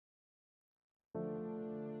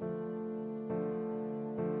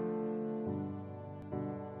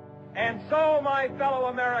And so, my fellow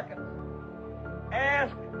Americans,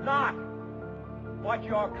 ask not what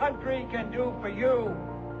your country can do for you,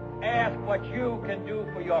 ask what you can do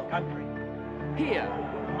for your country. Here,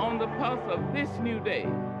 on the pulse of this new day,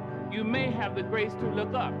 you may have the grace to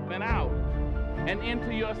look up and out and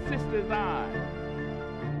into your sister's eyes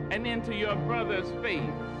and into your brother's face,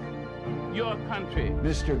 your country.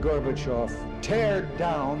 Mr. Gorbachev, tear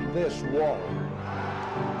down this wall.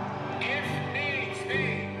 If needs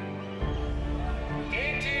be,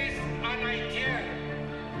 it is an idea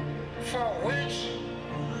for which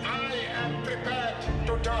I am prepared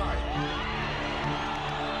to die.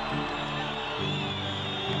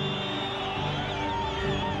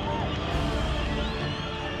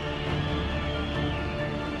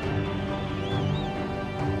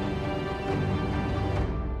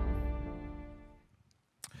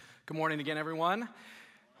 Good morning again, everyone. I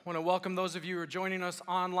want to welcome those of you who are joining us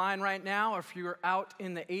online right now, or if you're out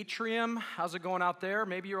in the atrium. How's it going out there?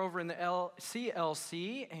 Maybe you're over in the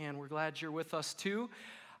CLC, and we're glad you're with us too.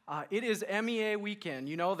 It is MEA weekend,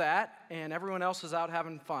 you know that, and everyone else is out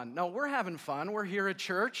having fun. No, we're having fun. We're here at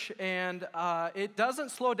church, and it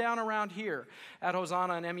doesn't slow down around here at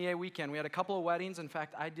Hosanna on MEA weekend. We had a couple of weddings. In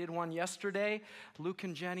fact, I did one yesterday, Luke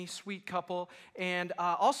and Jenny, sweet couple. And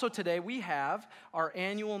also today, we have our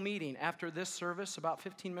annual meeting after this service, about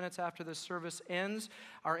 15 minutes after this service ends.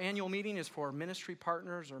 Our annual meeting is for ministry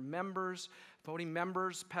partners or members, voting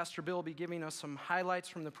members. Pastor Bill will be giving us some highlights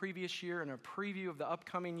from the previous year and a preview of the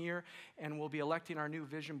upcoming year, and we'll be electing our new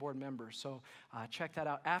vision board members. So check that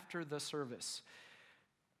out after the service.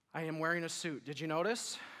 I am wearing a suit. Did you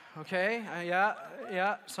notice? Okay,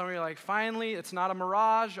 yeah. Some of you are like, finally, it's not a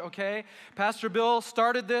mirage, okay? Pastor Bill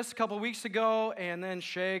started this a couple weeks ago, and then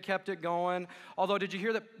Shay kept it going. Although, did you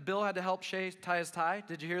hear that Bill had to help Shay tie his tie?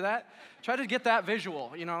 Did you hear that? Try to get that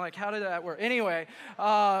visual, like, how did that work? Anyway,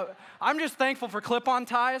 I'm just thankful for clip-on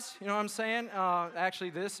ties, you know what I'm saying?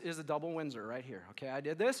 Actually, this is a double Windsor right here, okay? I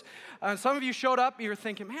did this. Some of you showed up, you were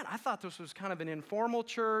thinking, man, I thought this was kind of an informal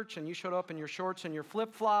church, and you showed up in your shorts and your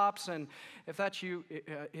flip-flops, and if that's you,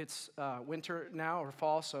 it's winter now or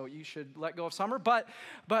fall, so you should let go of summer. But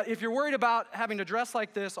if you're worried about having to dress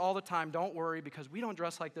like this all the time, don't worry, because we don't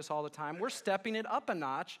dress like this all the time. We're stepping it up a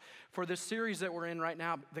notch for this series that we're in right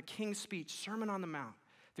now, the King's Speech, Sermon on the Mount,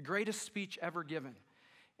 the greatest speech ever given.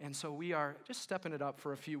 And so we are just stepping it up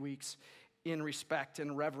for a few weeks in respect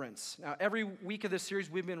and reverence. Now, every week of this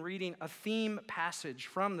series, we've been reading a theme passage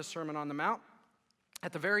from the Sermon on the Mount.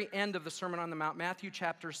 At the very end of the Sermon on the Mount, Matthew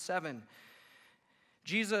chapter 7,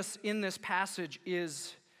 Jesus in this passage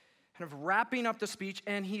is kind of wrapping up the speech,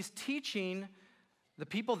 and he's teaching the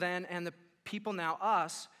people then and the people now,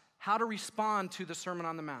 us, how to respond to the Sermon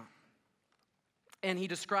on the Mount. And he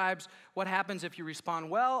describes what happens if you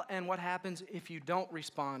respond well and what happens if you don't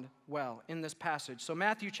respond well in this passage. So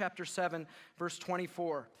Matthew chapter 7, verse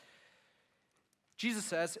 24. Jesus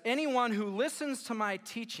says, "Anyone who listens to my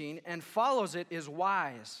teaching and follows it is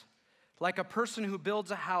wise, like a person who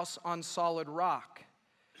builds a house on solid rock.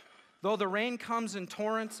 Though the rain comes in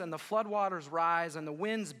torrents and the floodwaters rise and the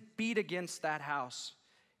winds beat against that house,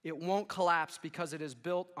 it won't collapse because it is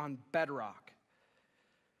built on bedrock.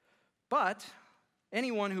 But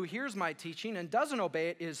anyone who hears my teaching and doesn't obey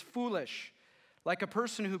it is foolish, like a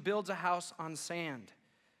person who builds a house on sand.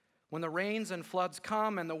 When the rains and floods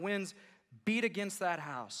come and the winds beat against that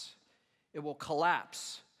house, it will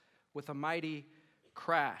collapse with a mighty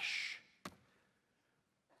crash."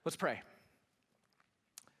 Let's pray.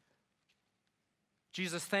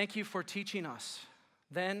 Jesus, thank you for teaching us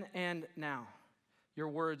then and now. Your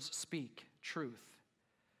words speak truth.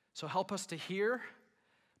 So help us to hear,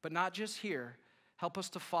 but not just hear. Help us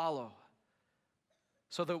to follow,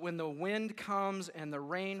 so that when the wind comes and the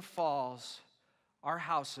rain falls, our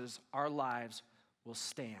houses, our lives will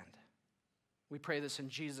stand. We pray this in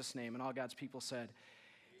Jesus' name, and all God's people said,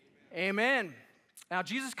 Amen. Now,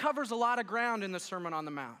 Jesus covers a lot of ground in the Sermon on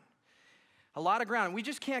the Mount. A lot of ground. We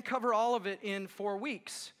just can't cover all of it in 4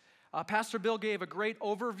 weeks. Pastor Bill gave a great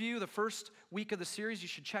overview the first week of the series. You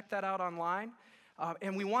should check that out online.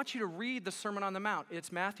 And we want you to read the Sermon on the Mount.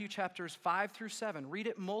 It's Matthew chapters 5 through 7. Read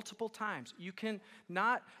it multiple times. You can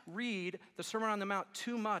not read the Sermon on the Mount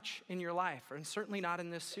too much in your life, and certainly not in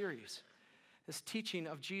this series. This teaching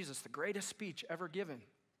of Jesus, the greatest speech ever given.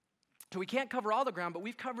 So we can't cover all the ground, but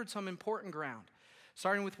we've covered some important ground.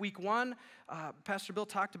 Starting with week 1, Pastor Bill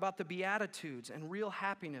talked about the Beatitudes and real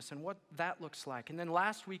happiness and what that looks like. And then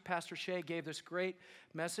last week, Pastor Shay gave this great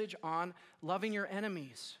message on loving your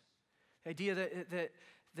enemies. The idea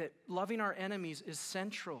that loving our enemies is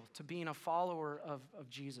central to being a follower of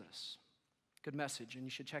Jesus. Good message, and you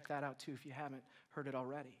should check that out too if you haven't heard it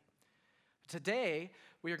already. Today,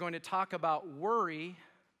 we are going to talk about worry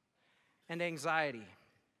and anxiety.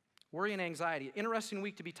 Worry and anxiety. Interesting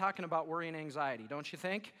week to be talking about worry and anxiety, don't you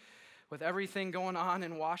think? With everything going on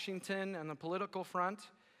in Washington and the political front.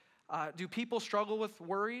 Do people struggle with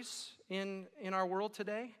worries in our world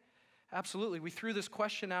today? Absolutely. We threw this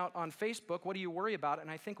question out on Facebook, what do you worry about?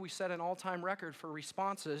 And I think we set an all-time record for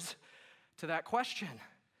responses to that question.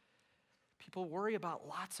 People worry about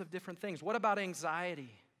lots of different things. What about anxiety?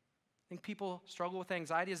 Think people struggle with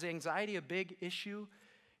anxiety? Is anxiety a big issue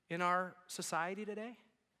in our society today?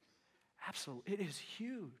 Absolutely. It is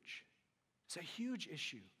huge. It's a huge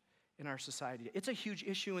issue in our society. It's a huge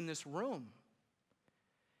issue in this room.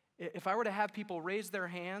 If I were to have people raise their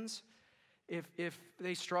hands, if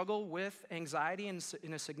they struggle with anxiety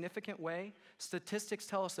in a significant way, statistics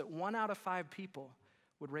tell us that 1 out of 5 people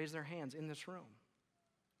would raise their hands in this room.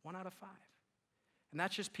 1 out of 5. And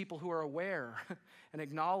that's just people who are aware and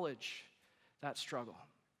acknowledge that struggle.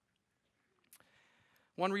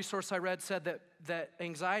 One resource I read said that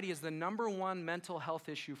anxiety is the #1 mental health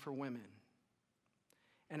issue for women.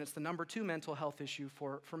 And it's the #2 mental health issue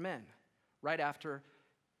for men, right after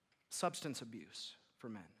substance abuse for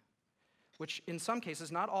men. Which in some cases,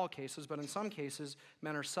 not all cases, but in some cases,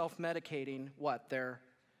 men are self-medicating what? Their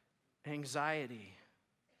anxiety.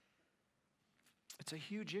 It's a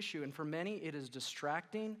huge issue, and for many it is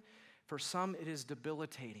distracting. For some it is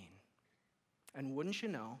debilitating. And wouldn't you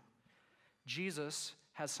know, Jesus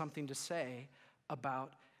has something to say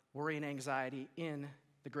about worry and anxiety in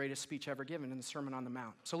the greatest speech ever given, in the Sermon on the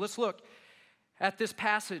Mount. So let's look at this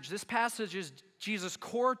passage. This passage is Jesus'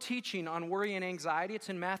 core teaching on worry and anxiety. It's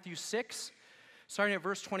in Matthew 6, starting at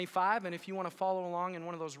verse 25. And if you want to follow along in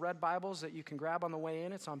one of those red Bibles that you can grab on the way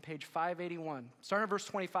in, it's on page 581. Starting at verse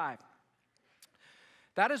 25.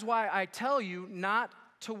 That is why I tell you not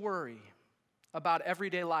to worry about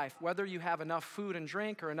everyday life, whether you have enough food and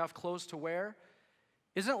drink or enough clothes to wear.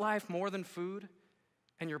 Isn't life more than food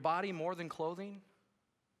and your body more than clothing?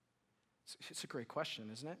 It's a great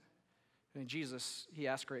question, isn't it? I mean, Jesus, he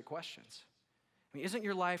asked great questions. I mean, isn't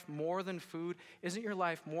your life more than food? Isn't your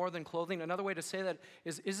life more than clothing? Another way to say that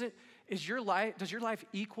is does your life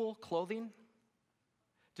equal clothing?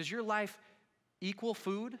 Does your life equal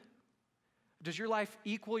food? Does your life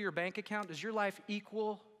equal your bank account? Does your life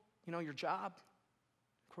equal, your job?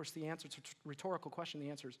 Of course, the answer, it's a rhetorical question.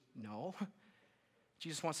 The answer is no.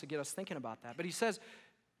 Jesus wants to get us thinking about that. But he says,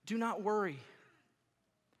 do not worry.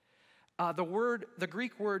 The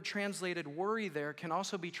Greek word translated worry there can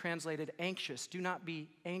also be translated anxious. Do not be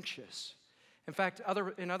anxious. In fact,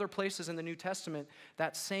 in other places in the New Testament,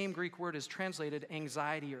 that same Greek word is translated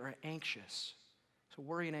anxiety or anxious. So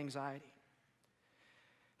worry and anxiety.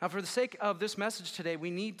 Now, for the sake of this message today, we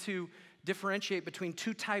need to differentiate between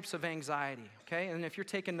 2 types of anxiety, okay? And if you're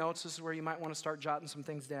taking notes, this is where you might want to start jotting some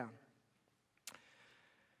things down.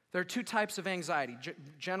 There are 2 types of anxiety,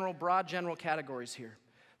 broad general categories here.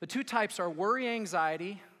 The 2 types are worry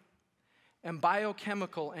anxiety and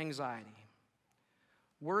biochemical anxiety.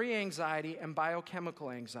 Worry anxiety and biochemical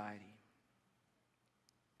anxiety.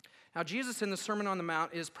 Now, Jesus in the Sermon on the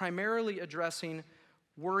Mount is primarily addressing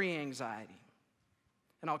worry anxiety.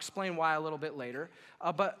 And I'll explain why a little bit later.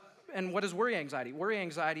 And what is worry anxiety? Worry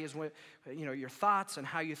anxiety is when, your thoughts and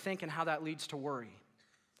how you think and how that leads to worry.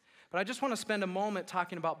 But I just want to spend a moment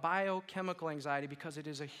talking about biochemical anxiety because it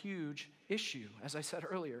is a huge issue, as I said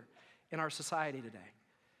earlier, in our society today.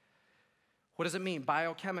 What does it mean?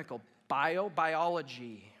 Biochemical.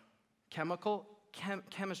 Biology. Chemical,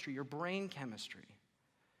 chemistry, your brain chemistry.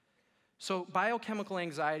 So biochemical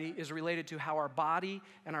anxiety is related to how our body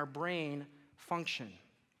and our brain function.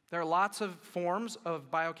 There are lots of forms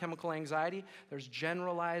of biochemical anxiety. There's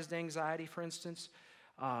generalized anxiety, for instance.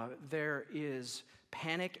 There is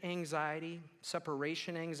panic anxiety,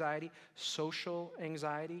 separation anxiety, social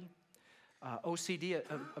anxiety. OCD,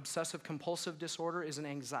 obsessive compulsive disorder, is an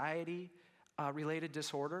anxiety-related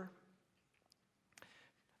disorder.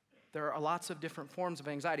 There are lots of different forms of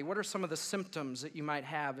anxiety. What are some of the symptoms that you might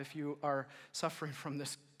have if you are suffering from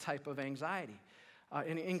this type of anxiety?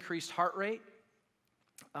 An increased heart rate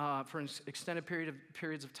for an extended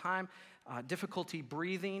periods of time, difficulty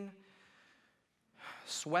breathing,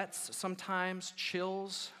 sweats sometimes,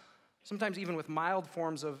 chills, sometimes even with mild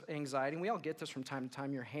forms of anxiety. And we all get this from time to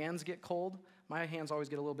time. Your hands get cold. My hands always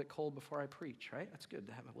get a little bit cold before I preach, right? That's good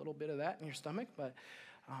to have a little bit of that in your stomach, but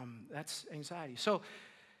that's anxiety. So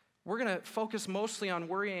we're going to focus mostly on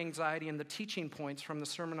worry anxiety and the teaching points from the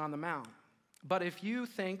Sermon on the Mount. But if you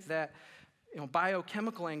think that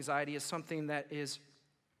biochemical anxiety is something that is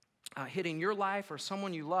hitting your life or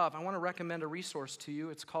someone you love, I want to recommend a resource to you.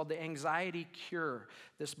 It's called The Anxiety Cure.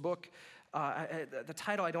 This book The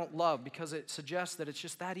title I don't love because it suggests that it's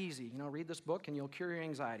just that easy. You know, read this book and you'll cure your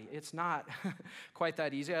anxiety. It's not quite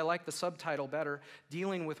that easy. I like the subtitle better,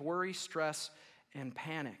 Dealing with Worry, Stress, and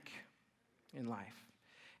Panic in Life.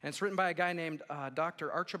 And it's written by a guy named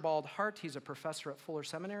Dr. Archibald Hart. He's a professor at Fuller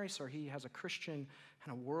Seminary, so he has a Christian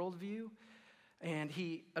kind of worldview. And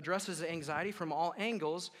he addresses anxiety from all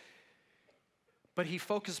angles, but he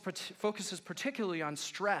focuses particularly on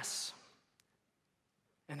stress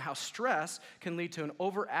and how stress can lead to an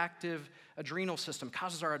overactive adrenal system,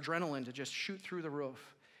 causes our adrenaline to just shoot through the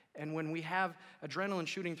roof. And when we have adrenaline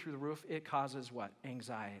shooting through the roof, it causes what?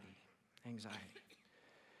 Anxiety.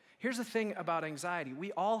 Here's the thing about anxiety.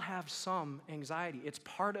 We all have some anxiety. It's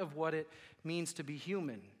part of what it means to be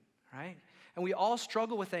human, right? And we all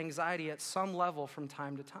struggle with anxiety at some level from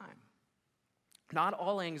time to time. Not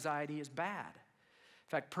all anxiety is bad. In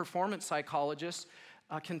fact, performance psychologists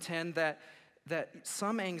contend that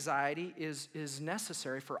some anxiety is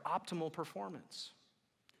necessary for optimal performance.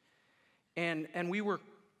 And we were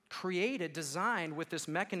designed with this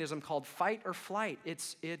mechanism called fight or flight.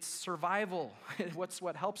 It's survival.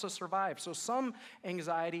 What helps us survive. So some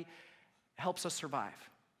anxiety helps us survive.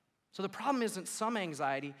 So the problem isn't some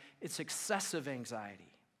anxiety, it's excessive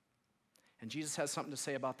anxiety. And Jesus has something to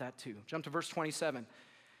say about that too. Jump to verse 27.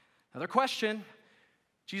 Another question.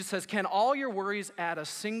 Jesus says, can all your worries add a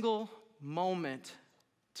single moment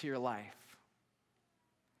to your life?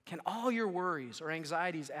 Can all your worries or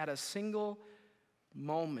anxieties add a single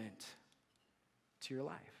moment to your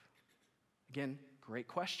life? Again, great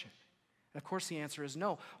question. And of course, the answer is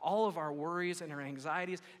no. All of our worries and our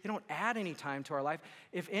anxieties, they don't add any time to our life.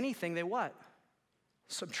 If anything, they what?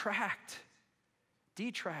 Subtract,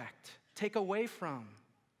 detract, take away from.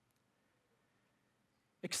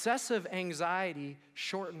 Excessive anxiety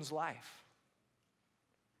shortens life.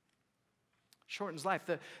 Shortens life.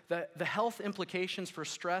 The health implications for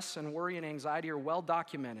stress and worry and anxiety are well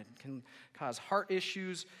documented. It can cause heart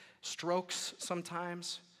issues, strokes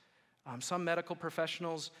sometimes. Some medical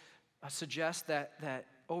professionals suggest that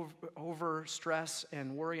over stress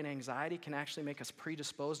and worry and anxiety can actually make us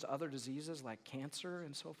predisposed to other diseases like cancer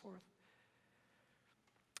and so forth.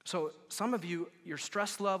 So some of you, your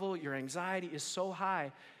stress level, your anxiety is so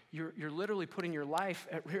high, you're literally putting your life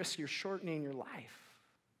at risk. You're shortening your life.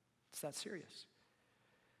 It's that serious.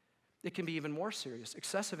 It can be even more serious.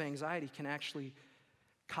 Excessive anxiety can actually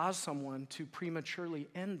cause someone to prematurely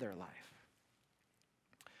end their life.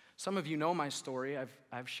 Some of you know my story.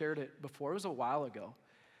 I've shared it before. It was a while ago.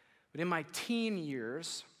 But in my teen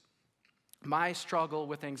years, my struggle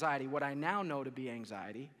with anxiety, what I now know to be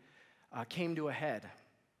anxiety, came to a head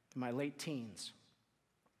in my late teens.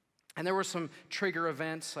 And there were some trigger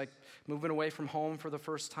events, like moving away from home for the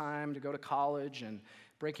first time to go to college and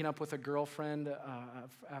breaking up with a girlfriend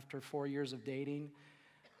after 4 years of dating.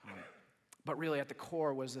 But really at the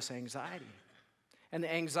core was this anxiety. And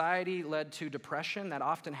the anxiety led to depression. That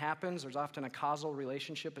often happens. There's often a causal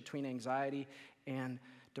relationship between anxiety and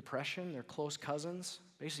depression. They're close cousins.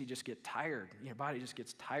 Basically, you just get tired. Your body just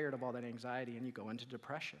gets tired of all that anxiety, and you go into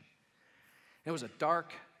depression. It was a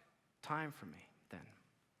dark time for me then.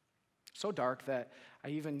 So dark that I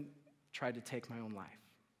even tried to take my own life.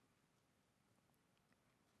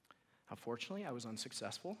 Unfortunately, I was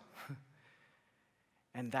unsuccessful.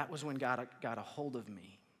 And that was when God got a hold of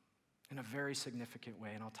me in a very significant way,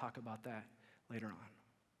 and I'll talk about that later on.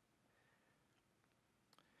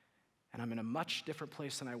 And I'm in a much different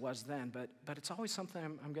place than I was then, but it's always something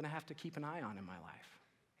I'm going to have to keep an eye on in my life.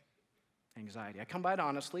 Anxiety. I come by it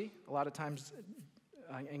honestly. A lot of times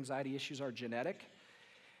anxiety issues are genetic,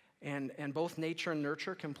 and both nature and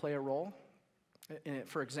nurture can play a role.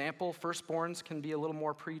 For example, firstborns can be a little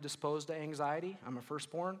more predisposed to anxiety. I'm a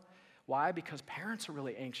firstborn. Why? Because parents are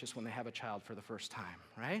really anxious when they have a child for the first time,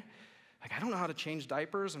 right? Like, I don't know how to change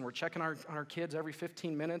diapers, and we're checking on our kids every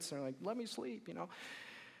 15 minutes, and they're like, let me sleep, you know.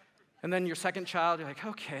 And then your second child, you're like,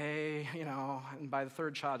 okay, you know. And by the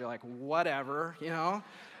third child, you're like, whatever, you know.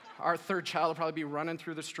 Our third child will probably be running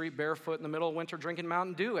through the street barefoot in the middle of winter drinking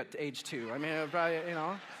Mountain Dew at age 2. I mean, probably, you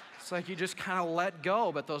know, it's like you just kind of let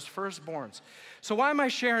go, but those firstborns. So why am I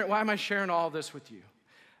sharing all this with you?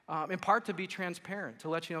 In part to be transparent, to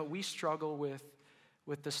let you know we struggle with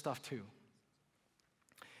this stuff too.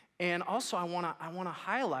 And also I want to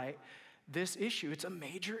highlight this issue. It's a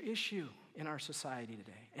major issue in our society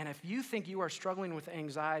today. And if you think you are struggling with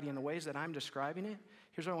anxiety in the ways that I'm describing it,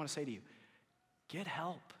 here's what I want to say to you. Get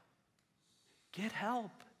help. Get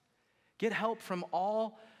help. Get help from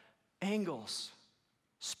all angles.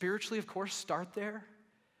 Spiritually, of course, start there.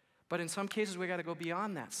 But in some cases, we got to go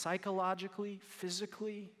beyond that. Psychologically,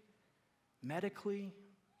 physically, medically.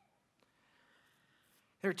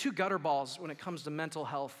 There are two gutter balls when it comes to mental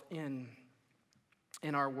health in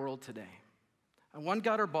our world today. And one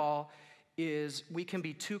gutter ball is we can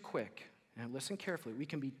be too quick, and listen carefully, we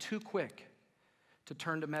can be too quick to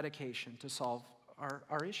turn to medication to solve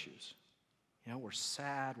our issues. You know, we're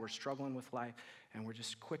sad, we're struggling with life, and we're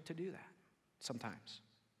just quick to do that sometimes.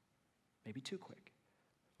 Maybe too quick.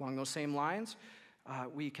 Along those same lines,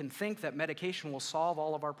 we can think that medication will solve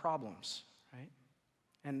all of our problems, right?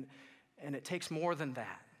 And it takes more than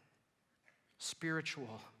that.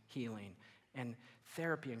 Spiritual healing and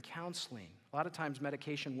therapy and counseling. A lot of times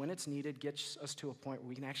medication, when it's needed, gets us to a point where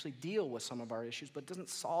we can actually deal with some of our issues, but it doesn't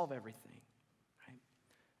solve everything, right?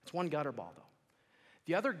 It's one gutter ball, though.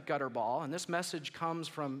 The other gutter ball, and this message comes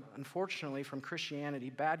from, unfortunately, from Christianity,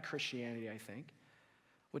 bad Christianity, I think,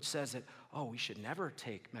 which says that, oh, we should never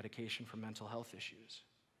take medication for mental health issues.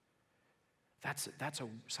 That's a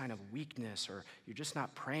sign of weakness, or you're just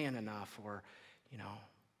not praying enough, or, you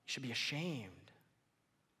should be ashamed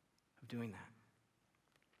of doing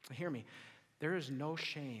that. Hear me. There is no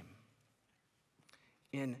shame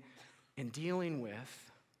in dealing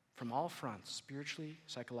with, from all fronts, spiritually,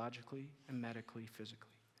 psychologically, and medically,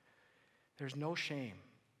 physically. There's no shame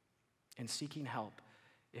in seeking help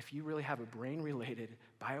if you really have a brain-related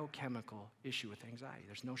biochemical issue with anxiety.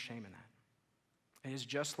 There's no shame in that. It is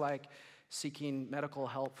just like seeking medical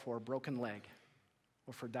help for a broken leg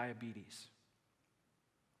or for diabetes.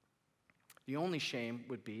 The only shame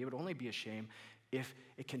would be, it would only be a shame if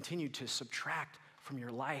it continued to subtract from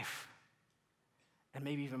your life, and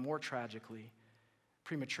maybe even more tragically,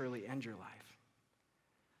 prematurely end your life.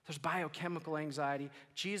 There's biochemical anxiety.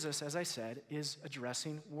 Jesus, as I said, is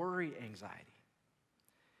addressing worry anxiety.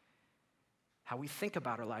 How we think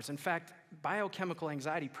about our lives. In fact, biochemical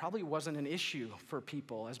anxiety probably wasn't an issue for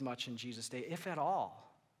people as much in Jesus' day, if at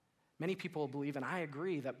all. Many people believe, and I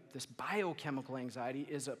agree, that this biochemical anxiety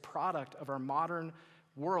is a product of our modern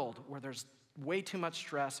world where there's way too much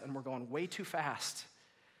stress and we're going way too fast.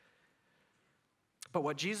 But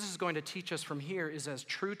what Jesus is going to teach us from here is as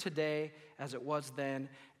true today as it was then,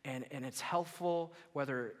 and it's helpful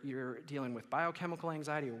whether you're dealing with biochemical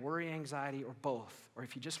anxiety or worry anxiety or both, or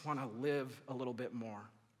if you just want to live a little bit more.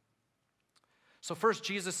 So first,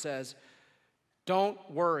 Jesus says, don't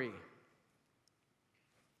worry.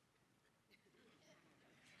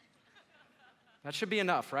 That should be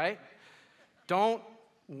enough, right? Don't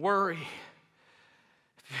worry.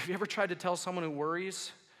 Have you ever tried to tell someone who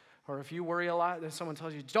worries, or if you worry a lot, then someone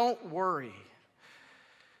tells you, don't worry?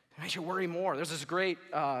 It makes you worry more. There's this great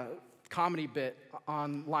comedy bit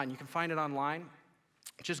online. You can find it online.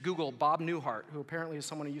 Just Google Bob Newhart, who apparently is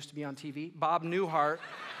someone who used to be on TV. Bob Newhart,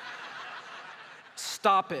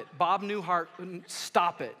 stop it. Bob Newhart,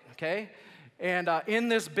 stop it, okay? And in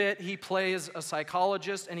this bit, he plays a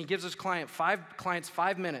psychologist, and he gives his clients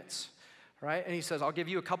 5 minutes, right? And he says, I'll give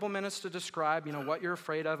you a couple minutes to describe, what you're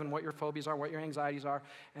afraid of and what your phobias are, what your anxieties are,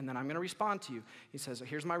 and then I'm going to respond to you. He says,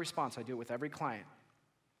 here's my response. I do it with every client.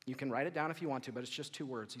 You can write it down if you want to, but it's just 2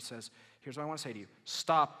 words. He says, here's what I want to say to you.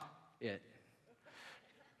 Stop it.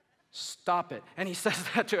 Stop it. And he says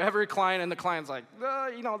that to every client, and the client's like,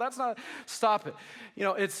 that's not, stop it.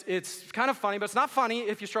 It's kind of funny, but it's not funny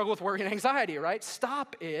if you struggle with worry and anxiety, right?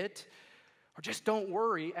 Stop it, or just don't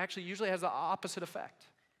worry, actually usually has the opposite effect.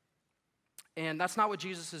 And that's not what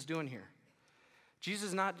Jesus is doing here. Jesus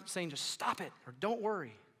is not saying just stop it or don't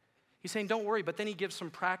worry. He's saying don't worry, but then he gives some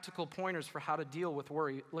practical pointers for how to deal with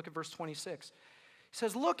worry. Look at verse 26. He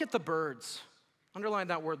says, look at the birds. Underline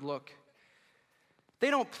that word, look. They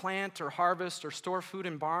don't plant or harvest or store food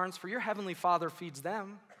in barns, for your heavenly Father feeds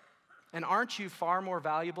them. And aren't you far more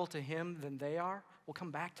valuable to him than they are? We'll come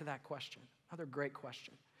back to that question. Another great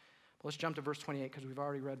question. But let's jump to verse 28 because we've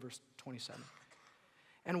already read verse 27.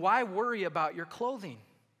 And why worry about your clothing?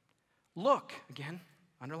 Look, again,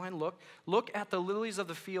 underline look. Look at the lilies of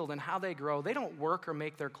the field and how they grow. They don't work or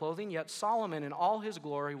make their clothing, yet Solomon in all his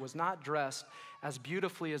glory was not dressed as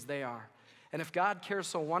beautifully as they are. And if God cares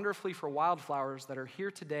so wonderfully for wildflowers that are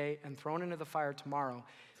here today and thrown into the fire tomorrow,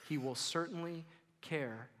 he will certainly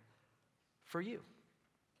care for you.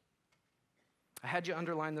 I had you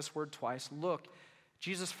underline this word twice. Look,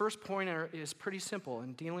 Jesus' first pointer is pretty simple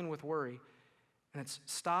in dealing with worry, and it's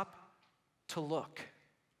stop to look.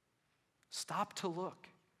 Stop to look.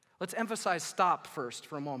 Let's emphasize stop first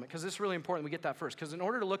for a moment, because this is really important we get that first, because in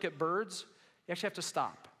order to look at birds, you actually have to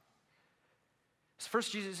stop.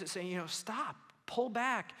 First, Jesus is saying, stop, pull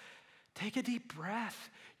back, take a deep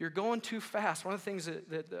breath. You're going too fast. One of the things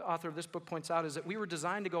that the author of this book points out is that we were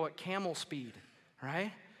designed to go at camel speed,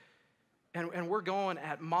 right? And we're going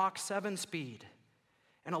at Mach 7 speed.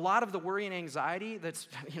 And a lot of the worry and anxiety that's,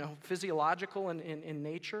 physiological in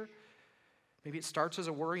nature, maybe it starts as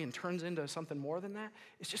a worry and turns into something more than that.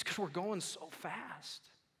 It's just because we're going so fast.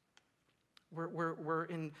 We're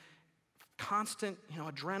in constant,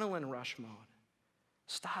 adrenaline rush mode.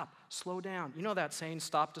 Stop, slow down. You know that saying,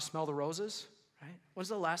 stop to smell the roses, right? When's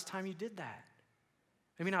the last time you did that?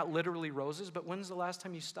 Maybe not literally roses, but when's the last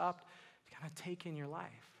time you stopped to kind of take in your life?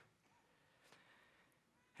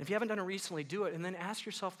 And if you haven't done it recently, do it, and then ask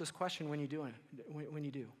yourself this question when you do.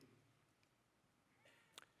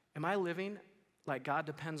 Am I living like God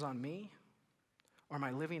depends on me, or am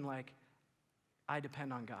I living like I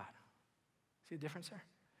depend on God? See the difference there?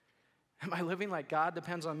 Am I living like God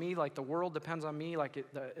depends on me, like the world depends on me, like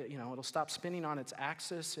it'll stop spinning on its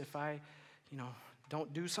axis if I,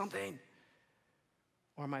 don't do something?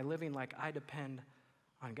 Or am I living like I depend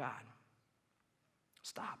on God?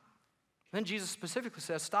 Stop. Then Jesus specifically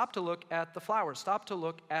says, stop to look at the flowers. Stop to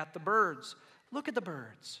look at the birds. Look at the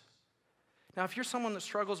birds. Now, if you're someone that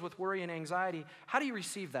struggles with worry and anxiety, how do you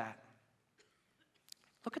receive that?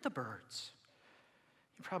 Look at the birds.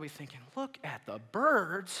 You're probably thinking, look at the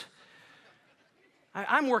birds?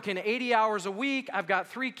 I'm working 80 hours a week. I've got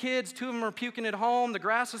 3 kids. 2 of them are puking at home. The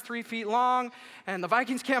grass is 3 feet long, and the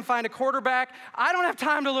Vikings can't find a quarterback. I don't have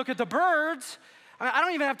time to look at the birds. I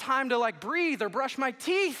don't even have time to breathe or brush my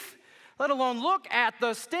teeth, let alone look at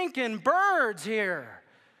the stinking birds here.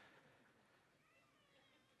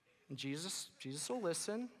 And Jesus will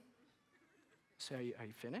listen. Say, are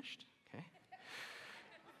you finished? Okay.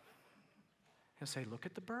 He'll say, look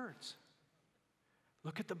at the birds.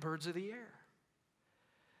 Look at the birds of the air.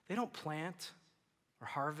 They don't plant or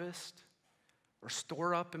harvest or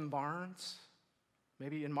store up in barns.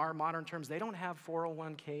 Maybe in modern terms, they don't have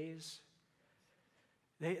 401ks.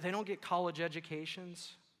 They don't get college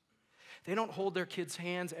educations. They don't hold their kids'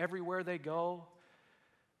 hands everywhere they go.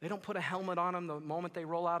 They don't put a helmet on them the moment they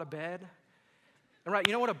roll out of bed. And right,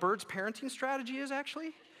 you know what a bird's parenting strategy is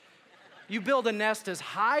actually? You build a nest as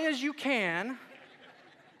high as you can,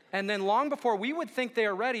 and then long before we would think they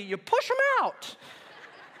are ready, you push them out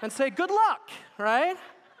and say, good luck, right?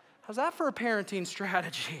 How's that for a parenting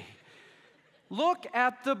strategy? Look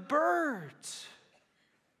at the birds.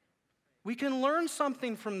 We can learn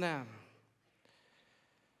something from them.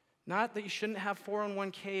 Not that you shouldn't have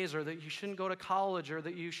 401ks or that you shouldn't go to college or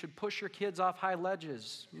that you should push your kids off high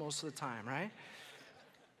ledges most of the time, right?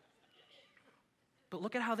 But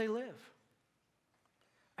look at how they live.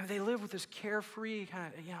 I mean, they live with this carefree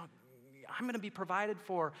kind of, I'm going to be provided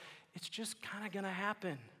for. It's just kind of going to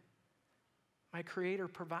happen. My Creator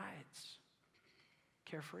provides.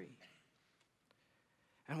 Carefree.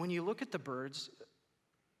 And when you look at the birds,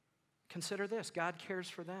 consider this. God cares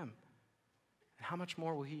for them. And how much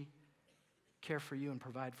more will He care for you and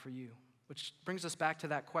provide for you? Which brings us back to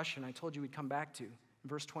that question I told you we'd come back to. In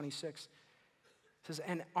verse 26, it says,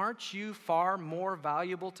 and aren't you far more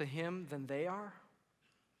valuable to Him than they are?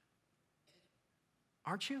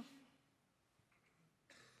 Aren't you?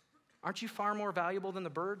 Aren't you far more valuable than the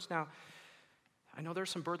birds? Now, I know there's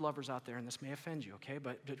some bird lovers out there, and this may offend you, okay?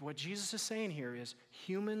 But what Jesus is saying here is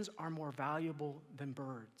humans are more valuable than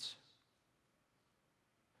birds.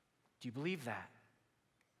 Do you believe that?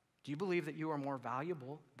 Do you believe that you are more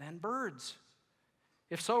valuable than birds?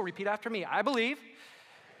 If so, repeat after me. I believe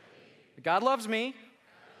that God loves me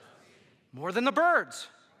more than the birds.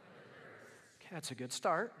 Okay, that's a good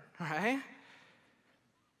start, all right?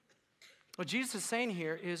 What Jesus is saying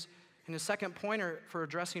here is, and his second pointer for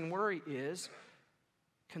addressing worry is,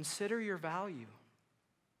 consider your value.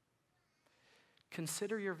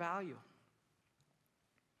 Consider your value.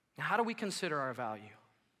 Now, how do we consider our value?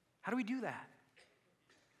 How do we do that?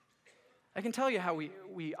 I can tell you how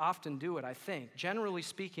we often do it, I think. Generally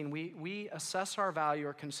speaking, we assess our value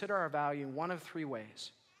or consider our value in one of 3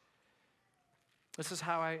 ways. This is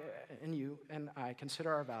how I and you and I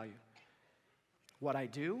consider our value. What I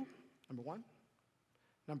do, number 1.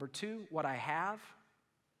 Number 2, what I have.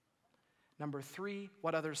 Number 3,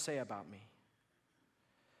 what others say about me.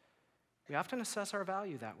 We often assess our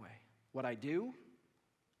value that way. What I do,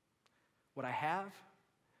 what I have,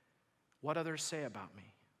 what others say about me.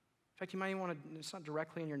 In fact, you might even want to, it's not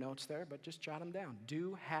directly in your notes there, but just jot them down.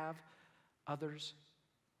 Do have others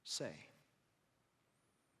say.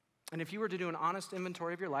 And if you were to do an honest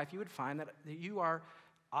inventory of your life, you would find that you are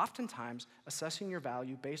oftentimes assessing your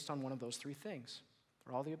value based on one of those 3 things,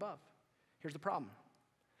 or all the above. Here's the problem.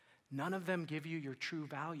 None of them give you your true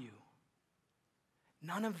value.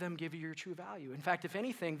 None of them give you your true value. In fact, if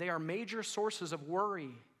anything, they are major sources of worry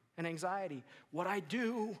and anxiety. What I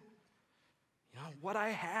do, what I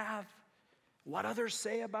have, what others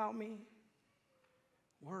say about me.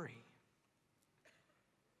 worry.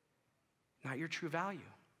 Not your true value.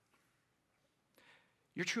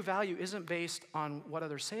 Your true value isn't based on what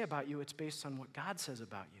others say about you, it's based on what God says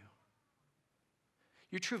about you.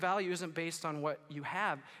 Your true value isn't based on what you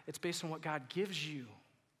have, it's based on what God gives you.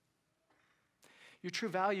 Your true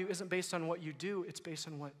value isn't based on what you do, it's based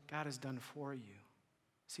on what God has done for you.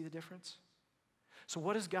 See the difference? So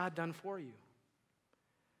what has God done for you?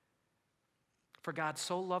 For God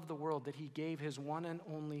so loved the world that he gave his one and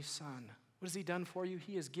only Son. What has he done for you?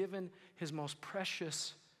 He has given his most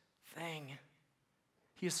precious thing.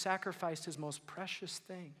 He has sacrificed his most precious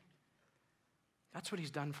thing. That's what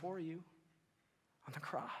he's done for you on the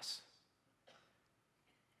cross.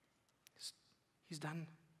 He's done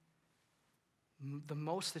the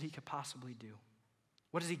most that he could possibly do.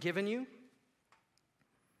 What has he given you?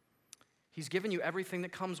 He's given you everything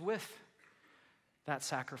that comes with that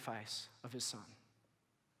sacrifice of his Son.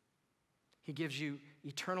 He gives you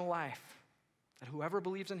eternal life, that whoever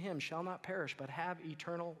believes in him shall not perish, but have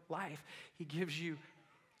eternal life. He gives you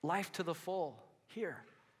life to the full, here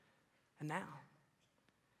and now.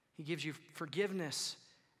 He gives you forgiveness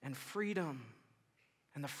and freedom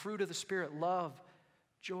and the fruit of the Spirit, love,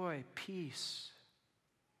 joy, peace.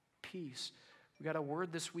 Peace. We got a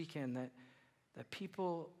word this weekend that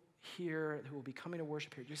people here who will be coming to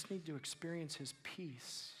worship here just need to experience his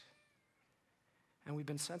peace. And we've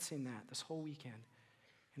been sensing that this whole weekend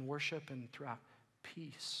in worship and throughout.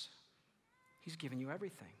 Peace. He's given you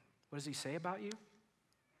everything. What does he say about you?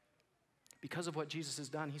 Because of what Jesus has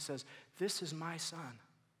done, he says, this is my son.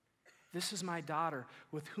 This is my daughter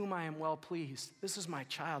with whom I am well pleased. This is my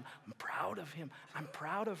child. I'm proud of him. I'm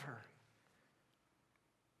proud of her.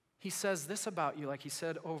 He says this about you, like he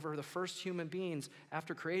said over the first human beings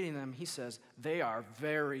after creating them. He says, they are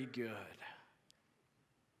very good.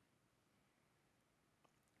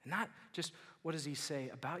 And not just what does he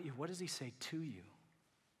say about you, what does he say to you?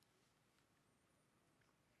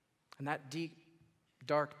 And that deep,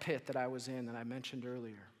 dark pit that I was in that I mentioned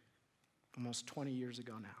earlier, almost 20 years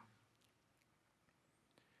ago now,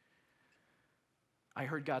 I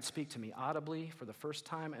heard God speak to me audibly for the first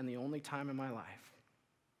time and the only time in my life.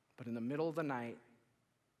 But in the middle of the night,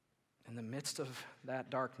 in the midst of that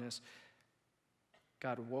darkness,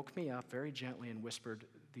 God woke me up very gently and whispered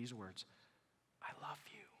these words, I love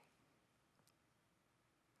you.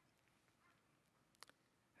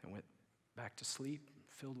 And went back to sleep,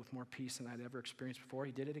 filled with more peace than I'd ever experienced before.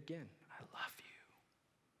 He did it again. I love you.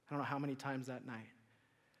 I don't know how many times that night.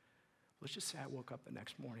 Let's just say I woke up the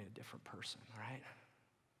next morning a different person, all right?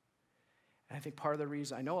 And I think part of the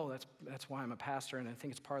reason, I know that's why I'm a pastor, and I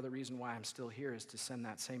think it's part of the reason why I'm still here is to send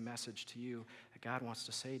that same message to you that God wants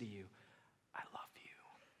to say to you, I love you.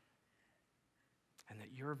 And that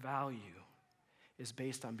your value is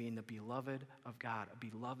based on being the beloved of God, a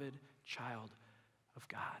beloved child of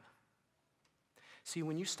God. See,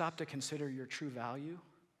 when you stop to consider your true value,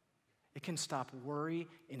 it can stop worry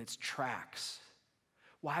in its tracks.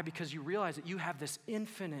 Why? Because you realize that you have this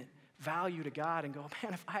infinite value to God and go,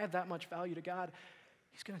 man, if I have that much value to God,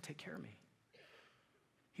 he's going to take care of me.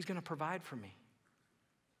 He's going to provide for me.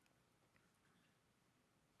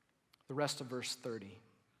 The rest of verse 30.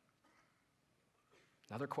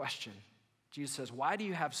 Another question. Jesus says, why do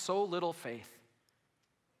you have so little faith?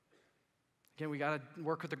 Again, we got to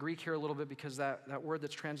work with the Greek here a little bit because that word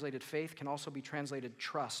that's translated faith can also be translated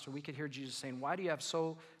trust. So we could hear Jesus saying, why do you have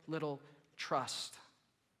so little trust?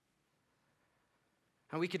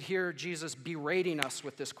 And we could hear Jesus berating us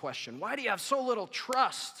with this question. Why do you have so little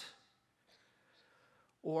trust?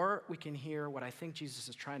 Or we can hear what I think Jesus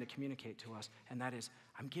is trying to communicate to us, and that is,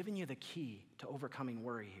 I'm giving you the key to overcoming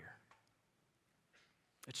worry here.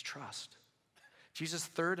 It's trust. Jesus'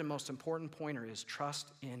 third and most important pointer is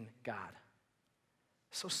trust in God.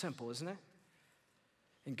 So simple, isn't it?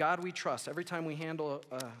 In God we trust. Every time we handle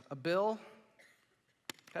a bill,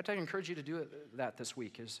 in fact, I encourage you to do that this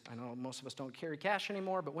week. I know most of us don't carry cash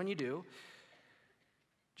anymore, but when you do,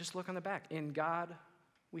 just look on the back. In God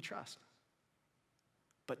we trust.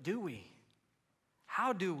 But do we?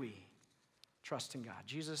 How do we trust in God?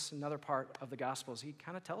 Jesus, another part of the Gospels, he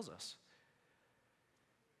kind of tells us.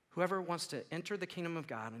 Whoever wants to enter the kingdom of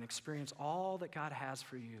God and experience all that God has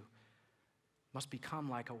for you must become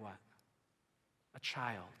like a what? A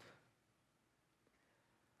child.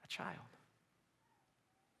 A child.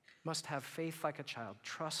 Must have faith like a child,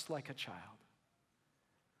 trust like a child.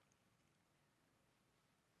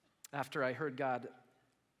 After I heard God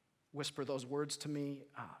whisper those words to me,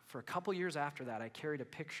 for a couple years after that, I carried a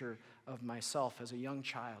picture of myself as a young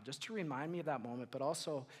child, just to remind me of that moment, but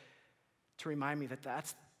also to remind me that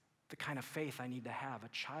the kind of faith I need to have, a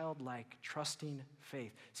childlike, trusting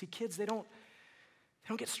faith. See, kids, they don't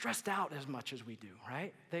get stressed out as much as we do,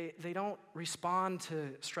 right? They don't respond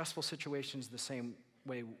to stressful situations the same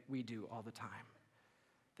way we do all the time.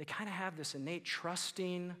 They kind of have this innate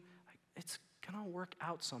trusting, like, it's gonna work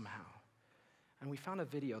out somehow. And we found a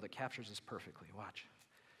video that captures this perfectly. Watch.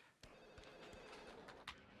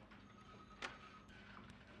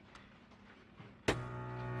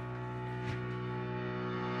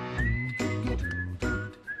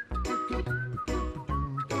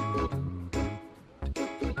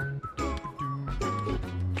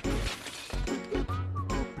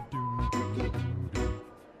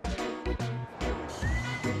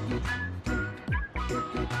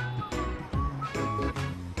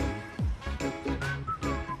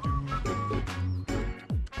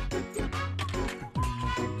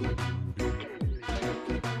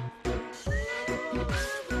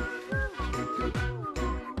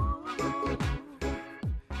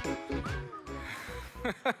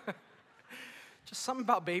 Just something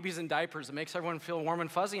about babies and diapers that makes everyone feel warm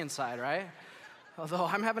and fuzzy inside, right? Although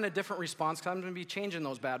I'm having a different response because I'm going to be changing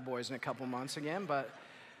those bad boys in a couple months again, but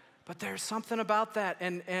there's something about that.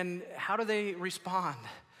 And how do they respond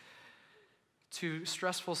to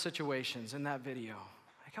stressful situations in that video?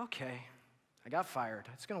 Like, okay, I got fired.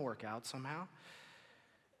 It's going to work out somehow.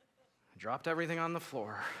 I dropped everything on the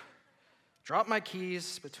floor. Dropped my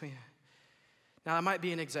keys between... Now, that might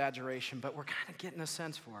be an exaggeration, but we're kind of getting a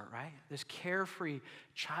sense for it, right? This carefree,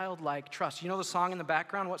 childlike trust. You know the song in the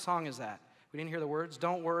background? What song is that? We didn't hear the words?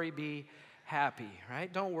 Don't worry, be happy,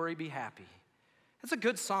 right? Don't worry, be happy. It's a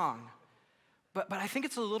good song, but I think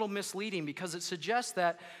it's a little misleading because it suggests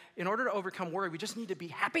that in order to overcome worry, we just need to be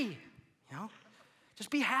happy, you know? Just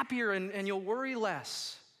be happier and you'll worry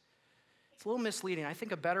less. It's a little misleading. I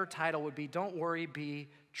think a better title would be Don't Worry, Be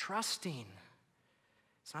Trusting.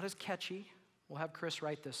 It's not as catchy. We'll have Chris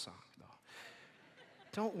write this song, though.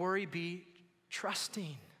 Don't worry, be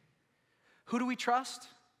trusting. Who do we trust?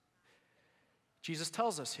 Jesus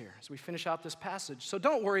tells us here as we finish out this passage. So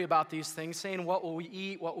don't worry about these things, saying, what will we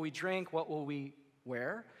eat, what will we drink, what will we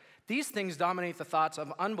wear? These things dominate the thoughts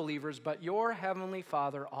of unbelievers, but your heavenly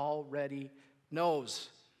Father already knows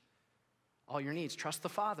all your needs. Trust the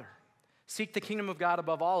Father. Seek the kingdom of God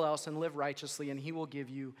above all else and live righteously, and he will give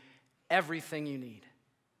you everything you need.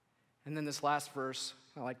 And then this last verse,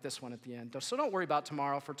 I like this one at the end. So don't worry about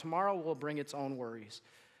tomorrow, for tomorrow will bring its own worries.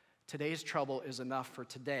 Today's trouble is enough for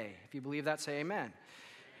today. If you believe that, say amen.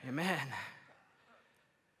 Amen.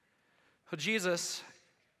 So Jesus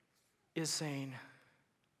is saying,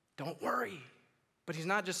 don't worry. But he's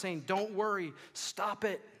not just saying, don't worry, stop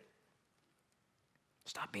it.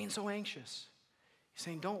 Stop being so anxious. He's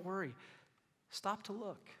saying, don't worry, stop to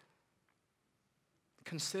look.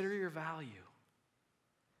 Consider your value.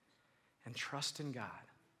 And trust in God.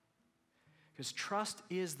 Because trust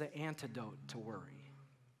is the antidote to worry.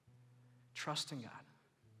 Trust in God.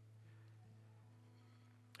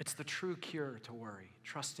 It's the true cure to worry,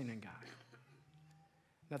 trusting in God.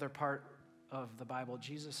 Another part of the Bible,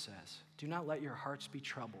 Jesus says, do not let your hearts be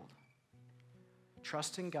troubled.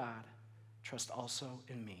 Trust in God, trust also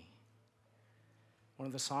in me. One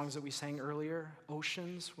of the songs that we sang earlier,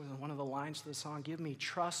 Oceans, was one of the lines of the song, give me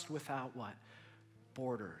trust without what?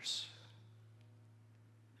 Borders.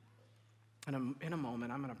 And in a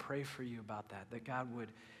moment, I'm going to pray for you about that God would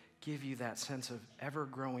give you that sense of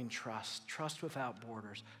ever-growing trust, trust without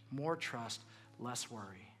borders, more trust, less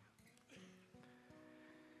worry.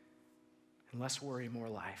 And less worry, more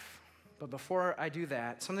life. But before I do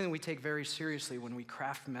that, something that we take very seriously when we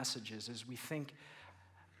craft messages is we think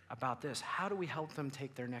about this. How do we help them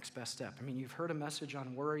take their next best step? I mean, you've heard a message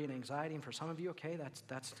on worry and anxiety, and for some of you, okay,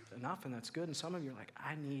 that's enough and that's good. And some of you are like,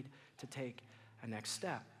 I need to take a next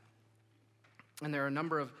step. And there are a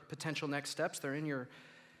number of potential next steps. They're in your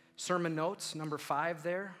sermon notes, number 5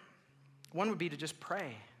 there. One would be to just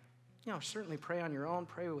pray. You know, certainly pray on your own,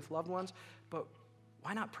 pray with loved ones, but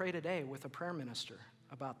why not pray today with a prayer minister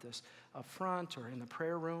about this up front or in the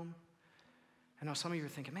prayer room? I know some of you are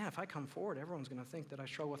thinking, man, if I come forward, everyone's going to think that I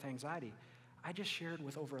struggle with anxiety. I just shared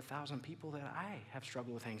with over 1,000 people that I have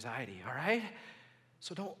struggled with anxiety, all right?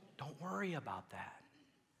 So don't worry about that.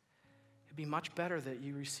 It'd be much better that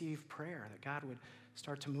you receive prayer, that God would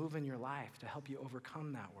start to move in your life to help you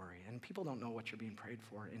overcome that worry. And people don't know what you're being prayed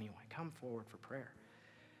for anyway. Come forward for prayer.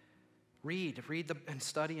 Read and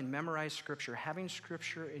study and memorize Scripture. Having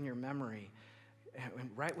Scripture in your memory,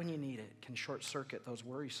 right when you need it, can short-circuit those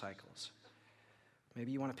worry cycles.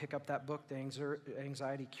 Maybe you want to pick up that book, The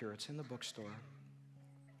Anxiety Cure. It's in the bookstore.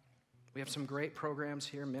 We have some great programs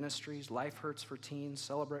here, ministries, Life Hurts for teens,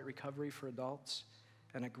 Celebrate Recovery for adults.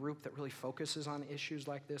 and a group that really focuses on issues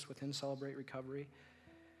like this within Celebrate Recovery.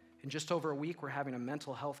 In just over a week, we're having a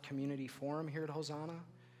mental health community forum here at Hosanna,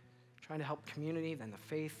 trying to help community, then the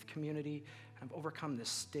faith community, kind of overcome this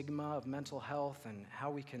stigma of mental health and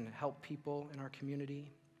how we can help people in our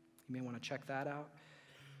community. You may want to check that out.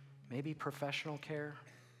 Maybe professional care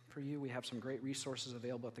for you. We have some great resources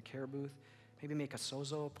available at the care booth. Maybe make a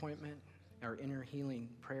sozo appointment, our inner healing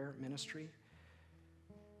prayer ministry.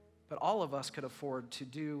 But all of us could afford to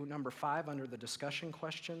do number 5 under the discussion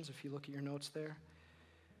questions, if you look at your notes there.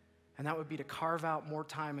 And that would be to carve out more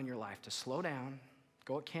time in your life, to slow down,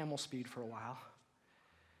 go at camel speed for a while,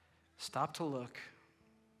 stop to look,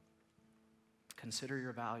 consider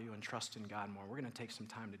your value, and trust in God more. We're going to take some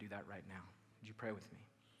time to do that right now. Would you pray with me?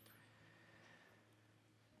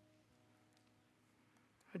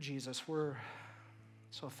 Oh, Jesus, we're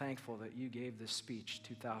so thankful that you gave this speech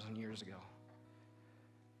 2,000 years ago.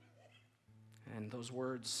 And those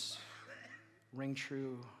words ring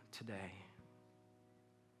true today.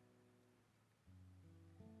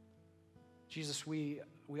 Jesus, we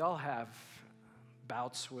all have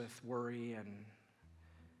bouts with worry and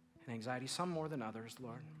anxiety, some more than others,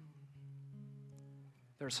 Lord.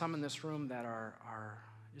 There are some in this room that are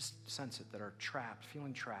just sense it, that are trapped,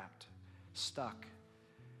 feeling trapped, stuck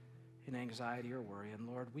in anxiety or worry. And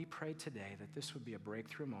Lord, we pray today that this would be a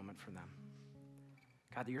breakthrough moment for them.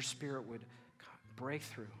 God, that your Spirit would break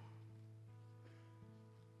through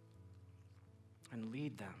and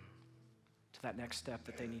lead them to that next step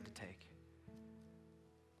that they need to take.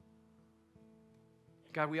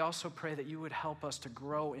 God, we also pray that you would help us to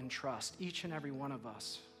grow in trust, each and every one of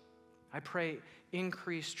us. I pray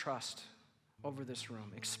increased trust over this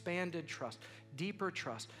room, expanded trust, deeper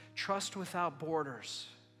trust, trust without borders,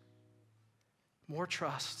 more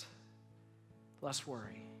trust, less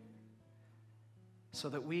worry, so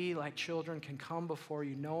that we, like children, can come before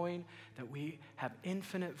you knowing that we have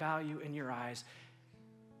infinite value in your eyes,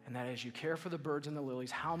 and that as you care for the birds and the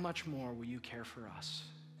lilies, how much more will you care for us?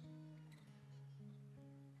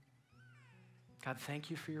 God, thank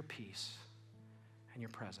you for your peace and your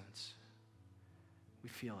presence. We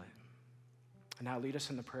feel it. And now lead us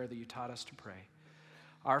in the prayer that you taught us to pray.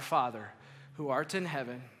 Our Father, who art in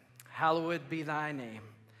heaven, hallowed be thy name.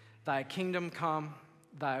 Thy kingdom come,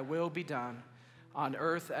 thy will be done, on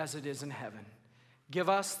earth as it is in heaven. Give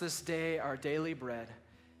us this day our daily bread,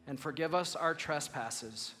 and forgive us our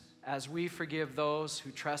trespasses, as we forgive those who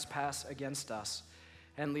trespass against us.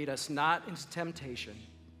 And lead us not into temptation,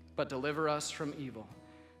 but deliver us from evil.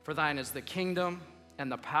 For thine is the kingdom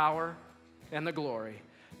and the power and the glory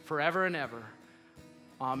forever and ever.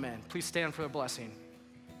 Amen. Please stand for the blessing.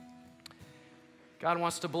 God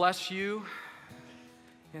wants to bless you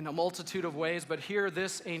in a multitude of ways, but hear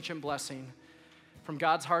this ancient blessing from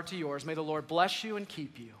God's heart to yours. May the Lord bless you and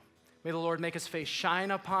keep you. May the Lord make his face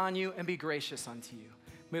shine upon you and be gracious unto you.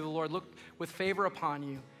 May the Lord look with favor upon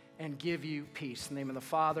you and give you peace. In the name of the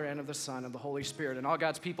Father, and of the Son, and of the Holy Spirit. And all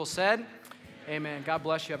God's people said, amen. God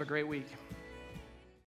bless you. Have a great week.